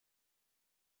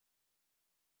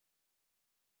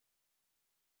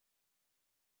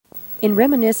In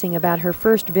reminiscing about her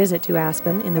first visit to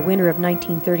Aspen in the winter of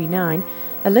 1939,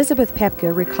 Elizabeth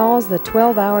Paepcke recalls the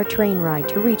 12-hour train ride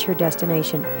to reach her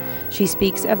destination. She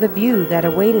speaks of the view that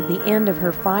awaited the end of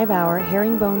her 5-hour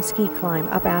herringbone ski climb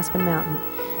up Aspen Mountain.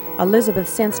 Elizabeth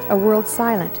sensed a world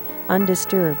silent,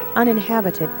 undisturbed,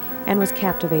 uninhabited, and was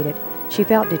captivated. She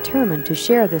felt determined to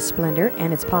share this splendor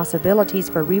and its possibilities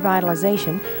for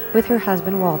revitalization with her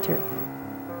husband Walter.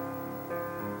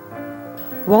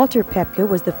 Walter Paepcke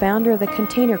was the founder of the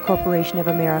Container Corporation of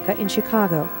America in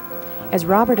Chicago. As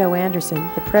Robert O.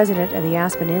 Anderson, the president of the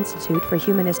Aspen Institute for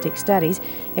Humanistic Studies,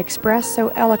 expressed so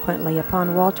eloquently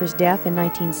upon Walter's death in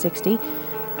 1960,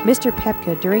 Mr.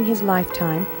 Paepcke, during his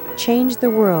lifetime, changed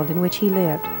the world in which he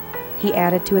lived. He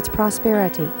added to its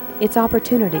prosperity, its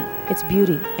opportunity, its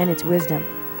beauty, and its wisdom.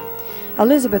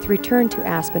 Elizabeth returned to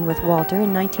Aspen with Walter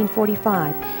in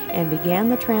 1945 and began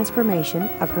the transformation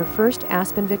of her first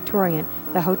Aspen Victorian,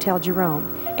 the Hotel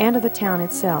Jerome, and of the town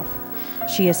itself.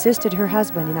 She assisted her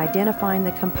husband in identifying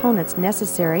the components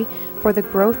necessary for the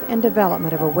growth and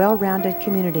development of a well-rounded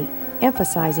community,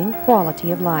 emphasizing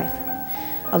quality of life.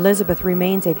 Elizabeth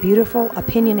remains a beautiful,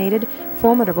 opinionated,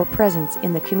 formidable presence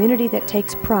in the community that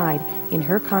takes pride in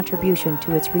her contribution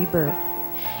to its rebirth.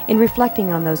 In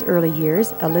reflecting on those early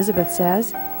years, Elizabeth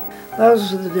says,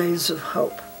 "Those were the days of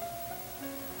hope.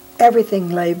 Everything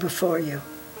lay before you,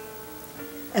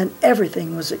 and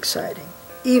everything was exciting.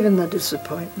 Even the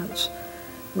disappointments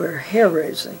were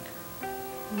hair-raising,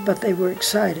 but they were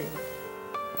exciting."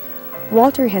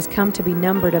 Walter has come to be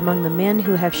numbered among the men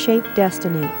who have shaped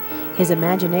destiny. His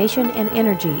imagination and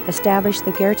energy established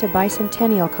the Goethe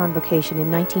Bicentennial Convocation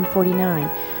in 1949,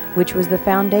 which was the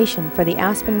foundation for the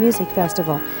Aspen Music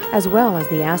Festival, as well as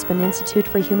the Aspen Institute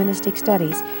for Humanistic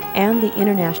Studies and the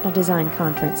International Design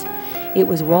Conference. It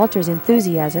was Walter's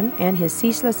enthusiasm and his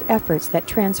ceaseless efforts that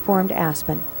transformed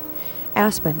Aspen.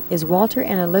 Aspen is Walter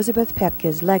and Elizabeth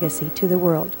Paepcke's legacy to the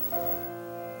world.